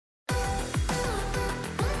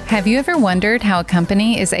Have you ever wondered how a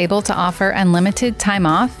company is able to offer unlimited time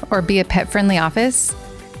off or be a pet-friendly office?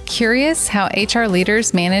 Curious how HR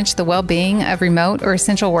leaders manage the well-being of remote or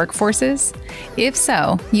essential workforces? If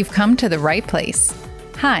so, you've come to the right place.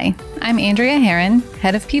 Hi, I'm Andrea Herron,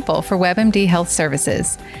 Head of People for WebMD Health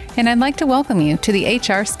Services, and I'd like to welcome you to the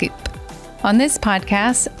HR Scoop. On this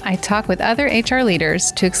podcast, I talk with other HR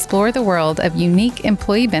leaders to explore the world of unique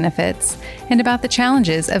employee benefits and about the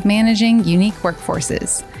challenges of managing unique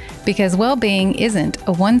workforces, because well-being isn't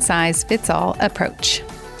a one-size-fits-all approach.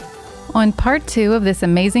 On part 2 of this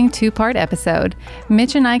amazing 2-part episode,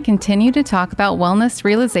 Mitch and I continue to talk about wellness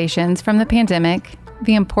realizations from the pandemic,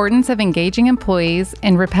 the importance of engaging employees,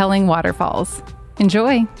 and repelling waterfalls.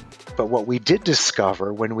 Enjoy. But what we did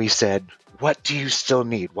discover when we said, what do you still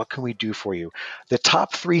need? What can we do for you? The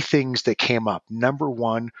top 3 things that came up. Number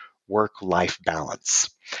 1, work-life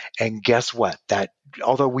balance. And guess what? That,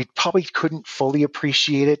 although we probably couldn't fully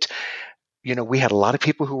appreciate it, we had a lot of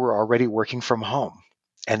people who were already working from home.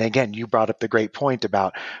 And again, you brought up the great point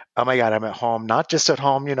about, oh my God, I'm at home, not just at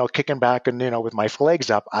home, kicking back and, with my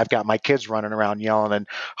legs up. I've got my kids running around yelling and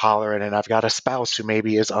hollering, and I've got a spouse who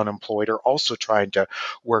maybe is unemployed or also trying to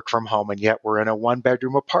work from home, and yet we're in a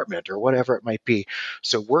 1-bedroom apartment or whatever it might be.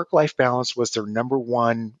 So work-life balance was their number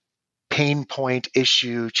 1 pain point,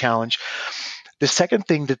 issue, challenge. The second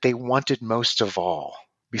thing that they wanted most of all,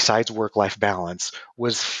 besides work-life balance,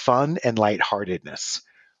 was fun and lightheartedness.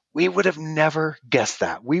 We would have never guessed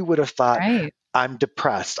that. We would have thought, right, I'm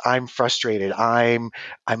depressed, I'm frustrated, I'm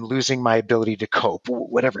losing my ability to cope,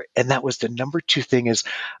 whatever. And that was the number 2 thing, is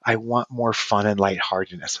I want more fun and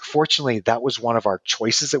lightheartedness. Fortunately, that was one of our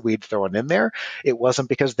choices that we'd thrown in there. It wasn't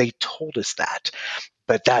because they told us that,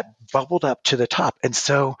 but that bubbled up to the top. And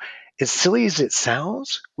so, as silly as it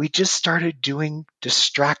sounds, we just started doing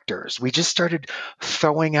distractors. We just started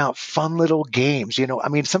throwing out fun little games.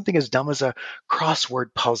 Something as dumb as a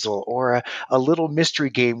crossword puzzle or a little mystery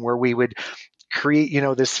game where we would create,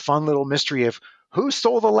 this fun little mystery of who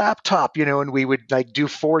stole the laptop, and we would do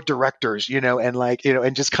 4 directors,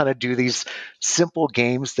 and just kind of do these simple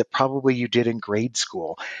games that probably you did in grade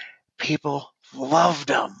school. People loved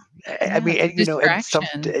them.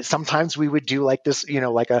 Sometimes we would do like this,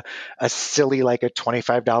 like a silly, like a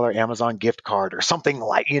 $25 Amazon gift card or something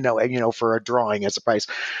like, for a drawing as a prize.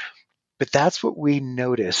 But that's what we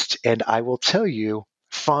noticed. And I will tell you,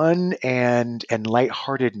 fun and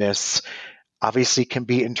lightheartedness obviously can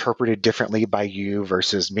be interpreted differently by you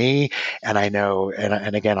versus me. And I know,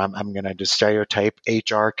 and again, I'm going to just stereotype,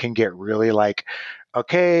 HR can get really like,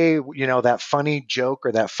 okay, that funny joke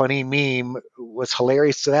or that funny meme was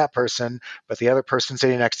hilarious to that person, but the other person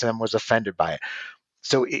sitting next to them was offended by it.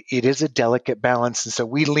 So it is a delicate balance. And so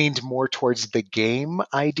we leaned more towards the game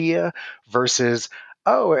idea versus,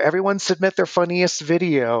 oh, everyone submit their funniest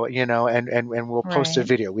video, and we'll post a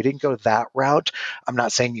video. We didn't go that route. I'm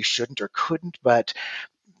not saying you shouldn't or couldn't, but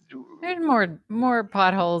there's more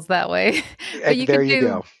potholes that way. But you could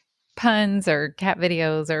do puns or cat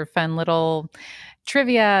videos or fun little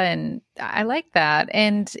trivia, and I like that.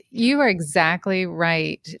 And you are exactly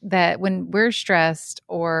right that when we're stressed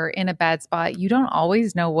or in a bad spot, you don't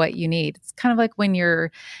always know what you need. It's kind of like when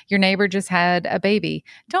your neighbor just had a baby.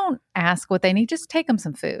 Don't ask what they need, just take them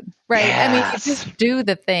some food, right? Yes. You just do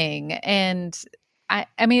the thing. And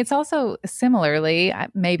it's also similarly,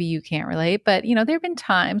 maybe you can't relate, but there have been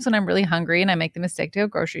times when I'm really hungry and I make the mistake to go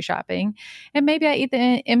grocery shopping, and maybe I eat the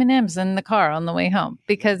M&Ms in the car on the way home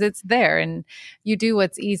because it's there, and you do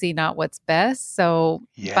what's easy, not what's best. So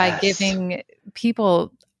by giving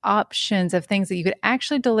people options of things that you could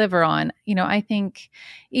actually deliver on, I think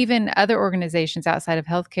even other organizations outside of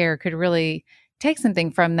healthcare could really take something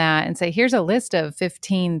from that and say, here's a list of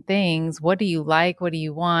 15 things. What do you like? What do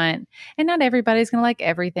you want? And not everybody's going to like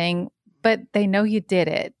everything, but they know you did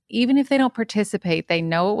it. Even if they don't participate, they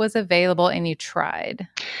know it was available and you tried.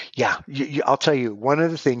 Yeah, I'll tell you, one of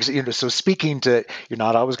the things, so speaking to, you're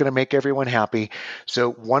not always going to make everyone happy. So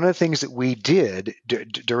one of the things that we did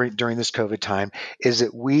during this COVID time is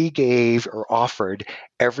that we gave or offered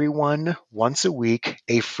everyone once a week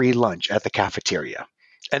a free lunch at the cafeteria.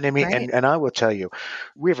 And Right. and I will tell you,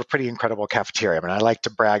 we have a pretty incredible cafeteria. I like to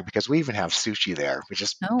brag because we even have sushi there, which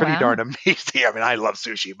is pretty darn amazing. I love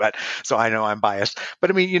sushi, but so I know I'm biased.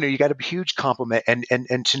 But you got a huge compliment,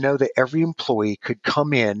 and to know that every employee could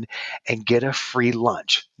come in and get a free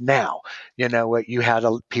lunch. Now, what you had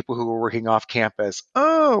people who were working off campus.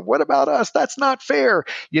 Oh, what about us? That's not fair.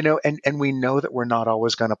 And we know that we're not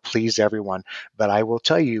always going to please everyone. But I will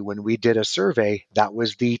tell you, when we did a survey, that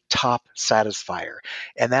was the top satisfier.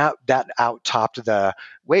 And that out topped the,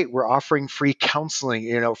 wait, we're offering free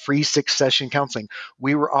counseling, free 6 session counseling.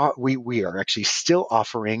 We are actually still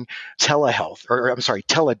offering telehealth, or I'm sorry,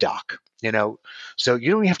 teledoc. So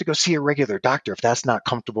you don't even have to go see a regular doctor if that's not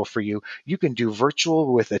comfortable for you. You can do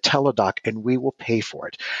virtual with a teledoc, and we will pay for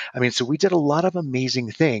it. I mean, so we did a lot of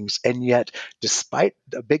amazing things, and yet, despite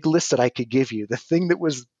a big list that I could give you, the thing that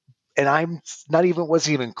was, and I'm not even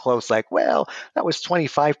wasn't even close. Like, well, that was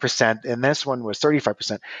 25%, and this one was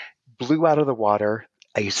 35%. Blew out of the water.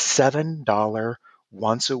 A $7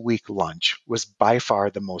 once a week lunch was by far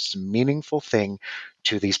the most meaningful thing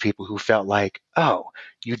to these people who felt like, oh,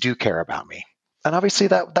 you do care about me. And obviously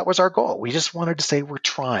that was our goal. We just wanted to say we're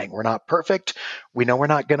trying. We're not perfect. We know we're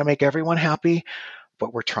not going to make everyone happy,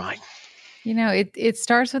 but we're trying. It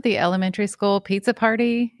starts with the elementary school pizza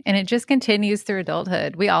party and it just continues through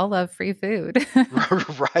adulthood. We all love free food.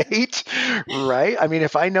 Right. Right. I mean,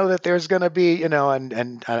 if I know that there's going to be, and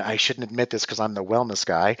I shouldn't admit this because I'm the wellness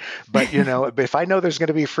guy, but, if I know there's going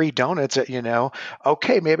to be free donuts,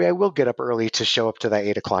 okay, maybe I will get up early to show up to that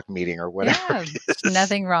 8 o'clock meeting or whatever Yeah, it is.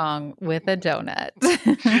 nothing wrong with a donut.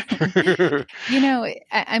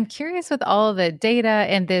 I'm curious with all the data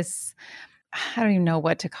and this, I don't even know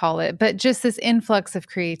what to call it, but just this influx of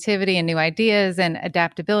creativity and new ideas and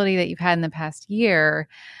adaptability that you've had in the past year.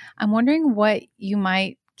 I'm wondering what you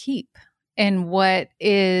might keep and what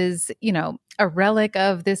is, a relic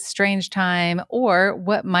of this strange time, or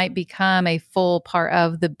what might become a full part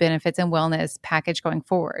of the benefits and wellness package going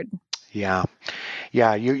forward. Yeah.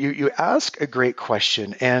 Yeah. You ask a great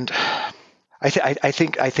question. And I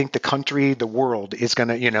think the country, the world is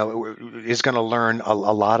gonna learn a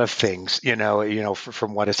lot of things,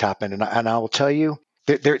 from what has happened, and I will tell you,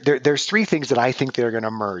 there's three things that I think they're going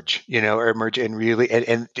to merge, or emerge, and really,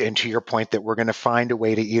 and to your point, that we're going to find a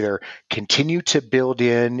way to either continue to build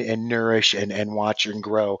in and nourish and watch and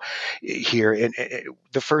grow here. And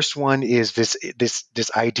the first one is this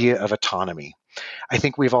idea of autonomy. I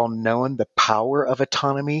think we've all known the power of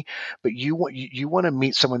autonomy, but you want to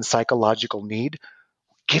meet someone's psychological need,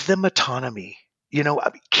 give them autonomy. I mean,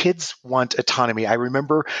 kids want autonomy. I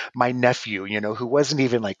remember my nephew, who wasn't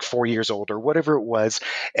even like 4 years old or whatever it was.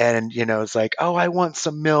 And, it's like, oh, I want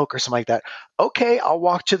some milk or something like that. Okay, I'll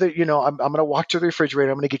walk to the, I'm going to walk to the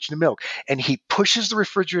refrigerator. I'm going to get you the milk. And he pushes the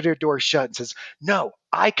refrigerator door shut and says, no,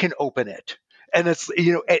 I can open it. And it's,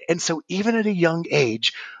 and so even at a young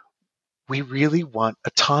age, we really want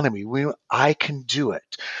autonomy. I can do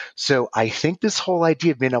it. So I think this whole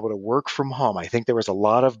idea of being able to work from home, I think there was a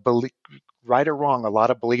lot of right or wrong, a lot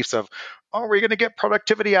of beliefs of, oh, we're going to get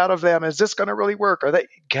productivity out of them. Is this going to really work? Or that,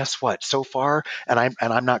 guess what? So far, and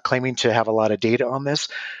I'm not claiming to have a lot of data on this,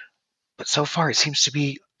 but so far it seems to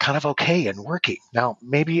be kind of okay and working. Now,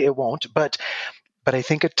 maybe it won't, but I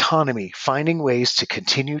think autonomy, finding ways to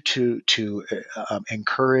continue to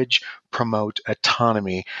encourage, promote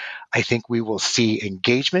autonomy, I think we will see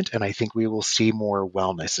engagement, and I think we will see more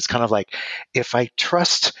wellness. It's kind of like, if I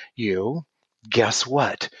trust you, guess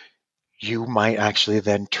what? You might actually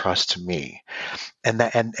then trust me, and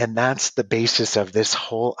that's the basis of this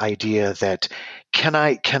whole idea that can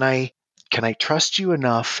I trust you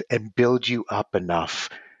enough and build you up enough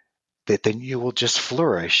that then you will just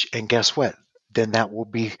flourish, and guess what? Then that will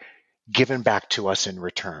be given back to us in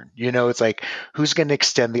return. It's like, who's going to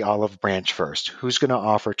extend the olive branch first? Who's going to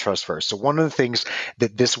offer trust first? So one of the things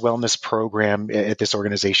that this wellness program at this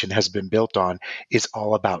organization has been built on is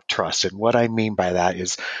all about trust. And what I mean by that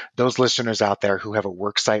is, those listeners out there who have a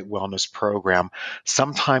worksite wellness program,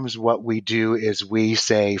 sometimes what we do is we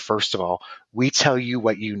say, first of all, we tell you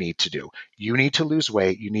what you need to do. You need to lose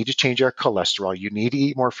weight. You need to change your cholesterol. You need to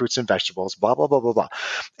eat more fruits and vegetables, blah, blah, blah, blah, blah.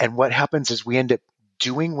 And what happens is we end up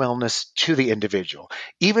doing wellness to the individual.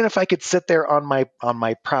 Even if I could sit there on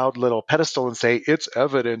my proud little pedestal and say it's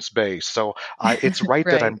evidence based, so it's right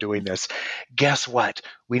that I'm Right. doing this. Guess what?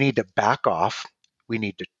 We need to back off. We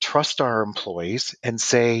need to trust our employees and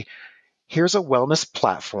say, here's a wellness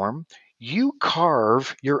platform. You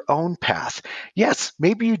carve your own path. Yes,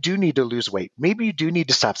 maybe you do need to lose weight. Maybe you do need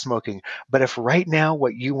to stop smoking. But if right now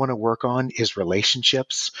what you want to work on is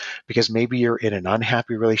relationships, because maybe you're in an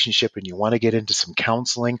unhappy relationship and you want to get into some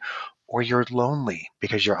counseling, or you're lonely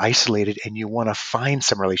because you're isolated and you want to find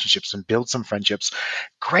some relationships and build some friendships,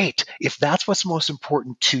 great. If that's what's most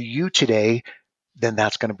important to you today, then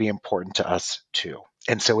that's going to be important to us too.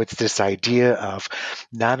 And so it's this idea of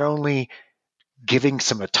not only giving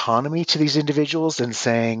some autonomy to these individuals and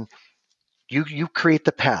saying, You create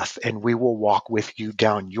the path, and we will walk with you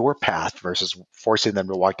down your path versus forcing them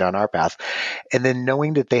to walk down our path. And then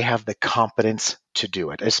knowing that they have the competence to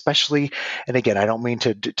do it, especially, and again, I don't mean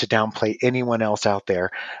to downplay anyone else out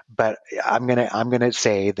there, but I'm gonna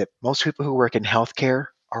say that most people who work in healthcare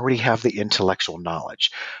already have the intellectual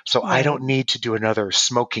knowledge. So I Right. don't need to do another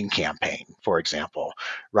smoking campaign, for example,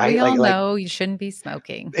 We right? all Like know you shouldn't be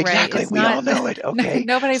smoking, right? exactly, It's we all not, know it. Okay.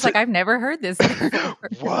 nobody's So like, I've never heard this before.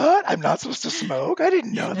 what? I'm not supposed to smoke? I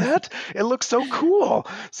didn't know that. It looks so cool.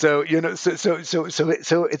 So, so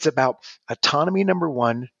it's about autonomy, number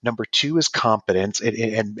one. Number two is competence,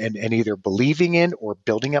 and either believing in or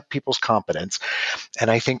building up people's competence. And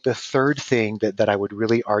I think the third thing that I would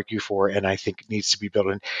really argue for, and I think needs to be built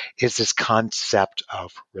in, is this concept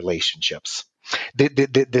of relationships.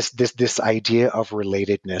 This idea of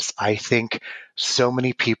relatedness. I think so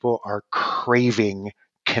many people are craving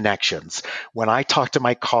connections. When I talk to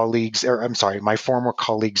my colleagues, or I'm sorry, my former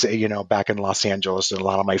colleagues, back in Los Angeles, and a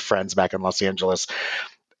lot of my friends back in Los Angeles,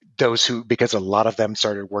 those who, because a lot of them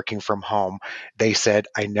started working from home, they said,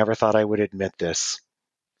 I never thought I would admit this,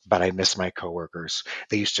 but I miss my coworkers.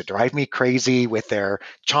 They used to drive me crazy with their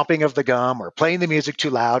chomping of the gum or playing the music too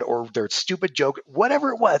loud or their stupid joke, whatever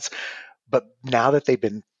it was. But now that they've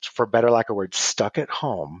been, for better lack of words, stuck at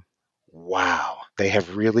home, wow, they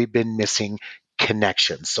have really been missing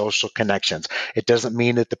connections, social connections. It doesn't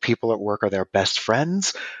mean that the people at work are their best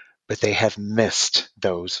friends, but they have missed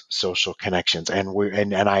those social connections. And we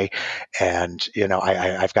and I and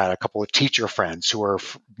I've got a couple of teacher friends who are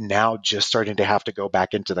now just starting to have to go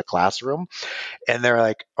back into the classroom, and they're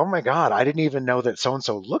like, oh my God, I didn't even know that so and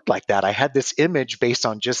so looked like that. I had this image based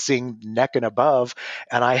on just seeing neck and above,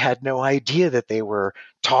 and I had no idea that they were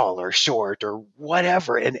tall or short or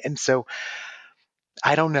whatever. And so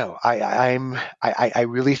I don't know. I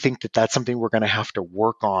really think that that's something we're going to have to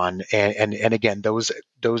work on. And again, those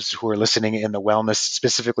who are listening in the wellness,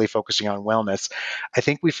 specifically focusing on wellness, I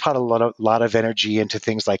think we've put a lot of energy into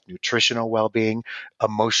things like nutritional well-being,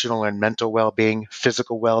 emotional and mental well-being,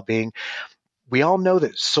 physical well-being. We all know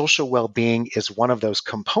that social well-being is one of those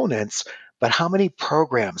components, but how many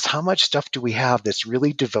programs, how much stuff do we have that's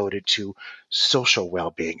really devoted to social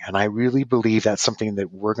well-being? And I really believe that's something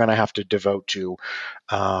that we're going to have to devote to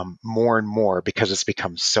more and more, because it's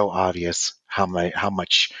become so obvious how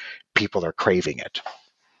much people are craving it.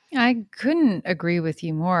 I couldn't agree with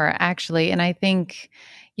you more, actually. And I think,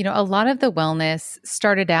 a lot of the wellness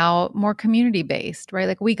started out more community based, right?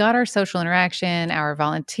 Like we got our social interaction, our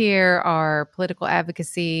volunteer, our political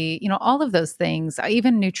advocacy, all of those things,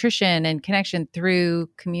 even nutrition and connection through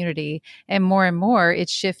community. And more,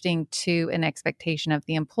 it's shifting to an expectation of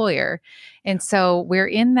the employer. And so we're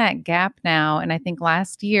in that gap now. And I think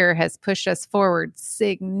last year has pushed us forward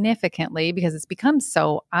significantly because it's become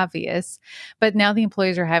so obvious. But now the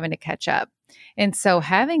employees are having to catch up. And so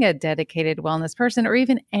having a dedicated wellness person, or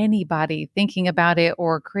even anybody thinking about it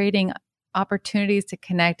or creating opportunities to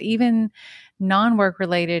connect, even non-work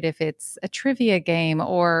related, if it's a trivia game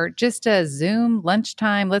or just a Zoom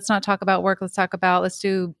lunchtime, let's not talk about work, let's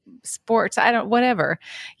do sports, whatever,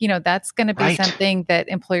 that's going to be Right. something that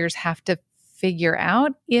employers have to figure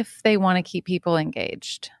out if they want to keep people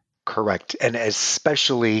engaged. Correct. And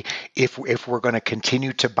especially if we're going to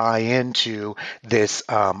continue to buy into this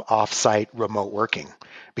offsite remote working,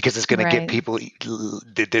 because it's going to get Right. people,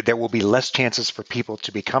 there will be less chances for people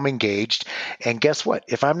to become engaged. And guess what?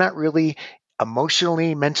 If I'm not really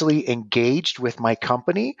emotionally, mentally engaged with my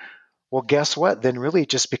company, well, guess what? Then really it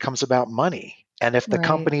just becomes about money. And if the Right.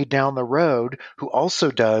 company down the road who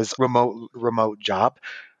also does remote job,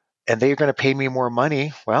 and they're going to pay me more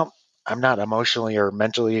money, well, I'm not emotionally or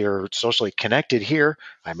mentally or socially connected here.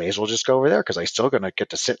 I may as well just go over there because I still going to get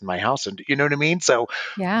to sit in my house, and you know what I mean? So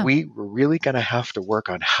Yeah. we're really going to have to work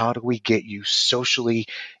on how do we get you socially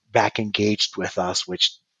back engaged with us,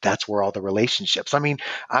 which that's where all the relationships. I mean,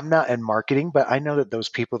 I'm not in marketing, but I know that those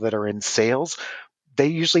people that are in sales, they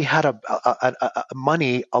usually had a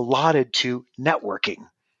money allotted to networking.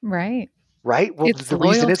 Right. Right? Well, It's the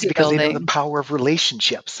reason is loyalty because they know the building. power of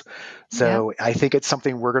relationships. Yep. So I think it's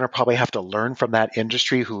something we're going to probably have to learn from that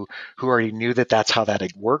industry who already knew that that's how that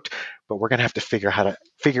had worked, but we're going to have to figure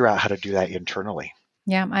out how to do that internally.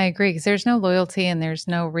 Yeah, I agree because there's no loyalty and there's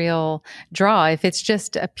no real draw if it's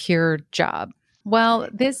just a pure job. Well,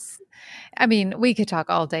 we could talk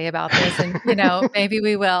all day about this and, maybe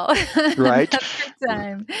we will Right? another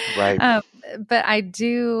time. Right. Um, but I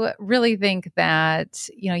do really think that,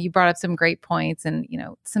 you brought up some great points and,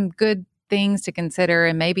 some good things to consider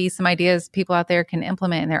and maybe some ideas people out there can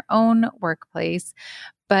implement in their own workplace.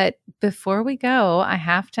 But before we go, I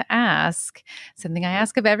have to ask something I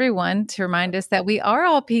ask of everyone to remind us that we are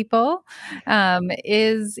all people. Maybe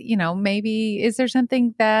is there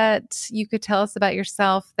something that you could tell us about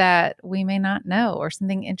yourself that we may not know, or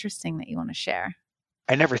something interesting that you want to share?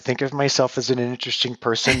 I never think of myself as an interesting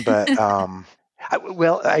person, but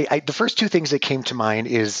the first two things that came to mind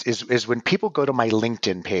is when people go to my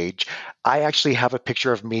LinkedIn page, I actually have a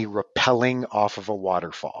picture of me rappelling off of a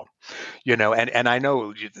waterfall. And I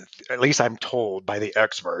know, at least I'm told by the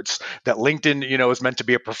experts, that LinkedIn, is meant to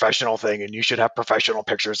be a professional thing and you should have professional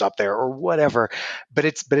pictures up there or whatever. But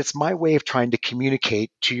it's my way of trying to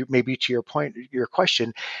communicate to you, maybe to your point, your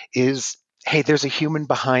question is, hey, there's a human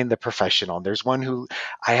behind the professional. There's one who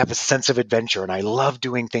I have a sense of adventure and I love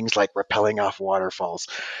doing things like rappelling off waterfalls.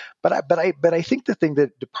 But I think the thing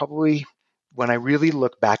that probably, when I really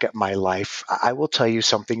look back at my life, I will tell you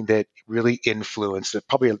something that really influenced that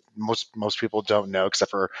probably most people don't know, except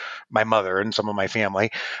for my mother and some of my family,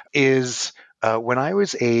 is when I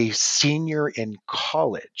was a senior in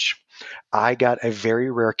college, I got a very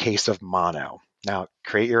rare case of mono. Now,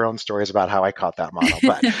 create your own stories about how I caught that mono,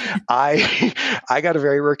 but I got a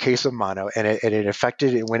very rare case of mono, and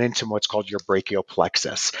it went into what's called your brachial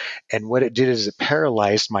plexus. And what it did is it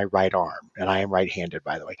paralyzed my right arm, and I am right-handed,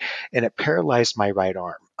 by the way, and it paralyzed my right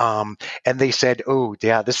arm. And they said, oh,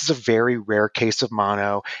 yeah, this is a very rare case of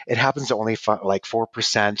mono. It happens to only like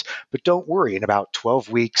 4%, but don't worry. In about 12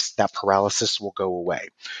 weeks, that paralysis will go away.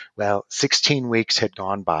 Well, 16 weeks had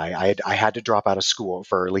gone by. I had to drop out of school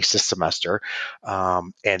for at least a semester.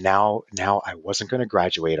 And now I wasn't going to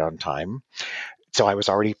graduate on time. So I was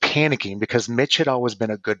already panicking because Mitch had always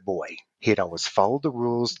been a good boy. He had always followed the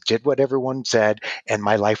rules, did what everyone said, and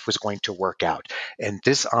my life was going to work out. And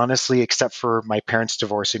this, honestly, except for my parents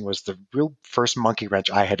divorcing, was the real first monkey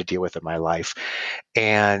wrench I had to deal with in my life.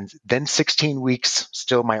 And then 16 weeks,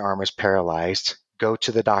 still my arm was paralyzed. Go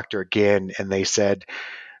to the doctor again, and they said,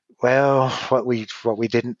 well, what we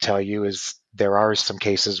didn't tell you is there are some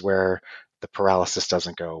cases where the paralysis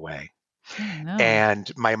doesn't go away. Oh, no. And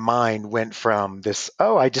my mind went from this,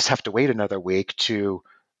 oh, I just have to wait another week, to,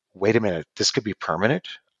 wait a minute, this could be permanent.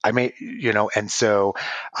 And so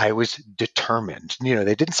I was determined.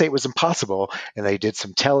 They didn't say it was impossible, and they did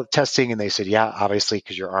some testing, and they said, yeah, obviously,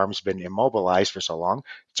 because your arm's been immobilized for so long,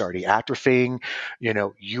 it's already atrophying.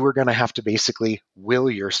 You are going to have to basically will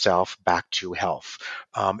yourself back to health.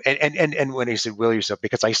 And when I said will yourself,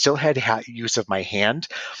 because I still had use of my hand,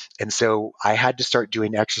 and so I had to start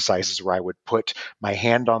doing exercises where I would put my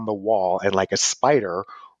hand on the wall and, like a spider,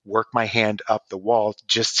 work my hand up the wall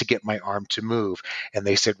just to get my arm to move. And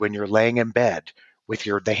they said, when you're laying in bed with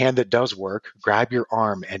the hand that does work, grab your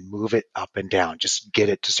arm and move it up and down, just get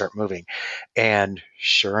it to start moving. And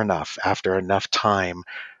sure enough, after enough time,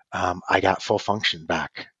 I got full function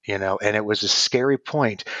back, and it was a scary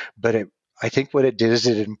point, but I think what it did is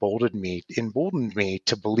it emboldened me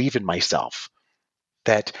to believe in myself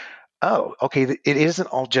that, oh, okay, it isn't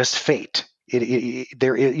all just fate.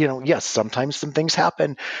 There is, yes, sometimes some things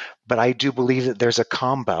happen, but I do believe that there's a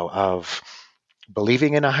combo of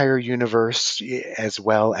believing in a higher universe as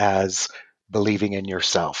well as believing in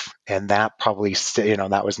yourself. And that probably,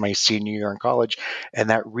 that was my senior year in college, and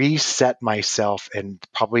that reset myself and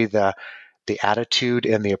probably the attitude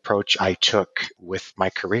and the approach I took with my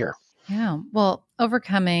career. Yeah. Well,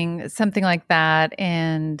 overcoming something like that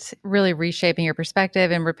and really reshaping your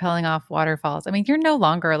perspective and rappelling off waterfalls. I mean, you're no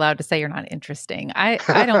longer allowed to say you're not interesting. I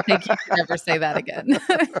don't think you can ever say that again.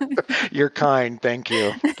 You're kind. Thank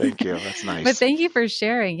you. Thank you. That's nice. But thank you for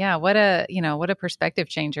sharing. Yeah. What a perspective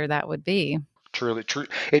changer that would be. Truly, true.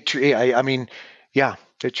 I mean, yeah,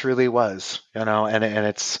 it truly was, and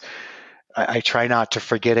it's, I try not to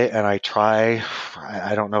forget it, and I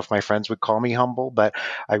don't know if my friends would call me humble, but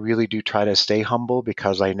I really do try to stay humble,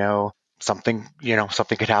 because I know something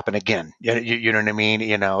could happen again. You know what I mean?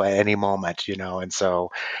 At any moment, and so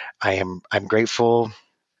I'm grateful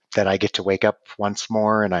that I get to wake up once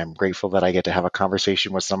more, and I'm grateful that I get to have a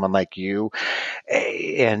conversation with someone like you,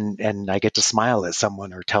 and I get to smile at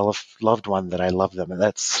someone or tell a loved one that I love them, and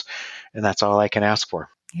that's all I can ask for.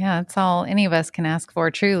 Yeah, that's all any of us can ask for,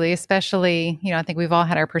 truly, especially, I think we've all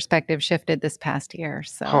had our perspective shifted this past year.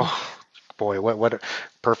 So, oh, boy, what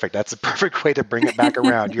perfect. That's a perfect way to bring it back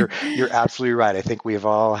around. You're absolutely right. I think we've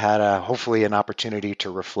all had hopefully an opportunity to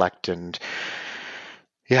reflect and,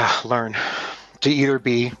 learn to either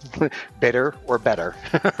be bitter or better.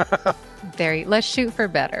 Let's shoot for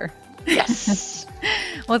better. Yes.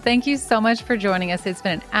 Well, thank you so much for joining us. It's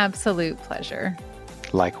been an absolute pleasure.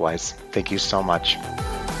 Likewise. Thank you so much.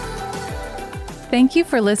 Thank you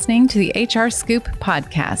for listening to the HR Scoop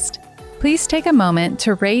podcast. Please take a moment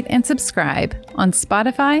to rate and subscribe on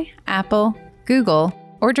Spotify, Apple, Google,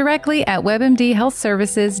 or directly at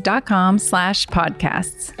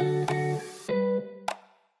webmdhealthservices.com/podcasts.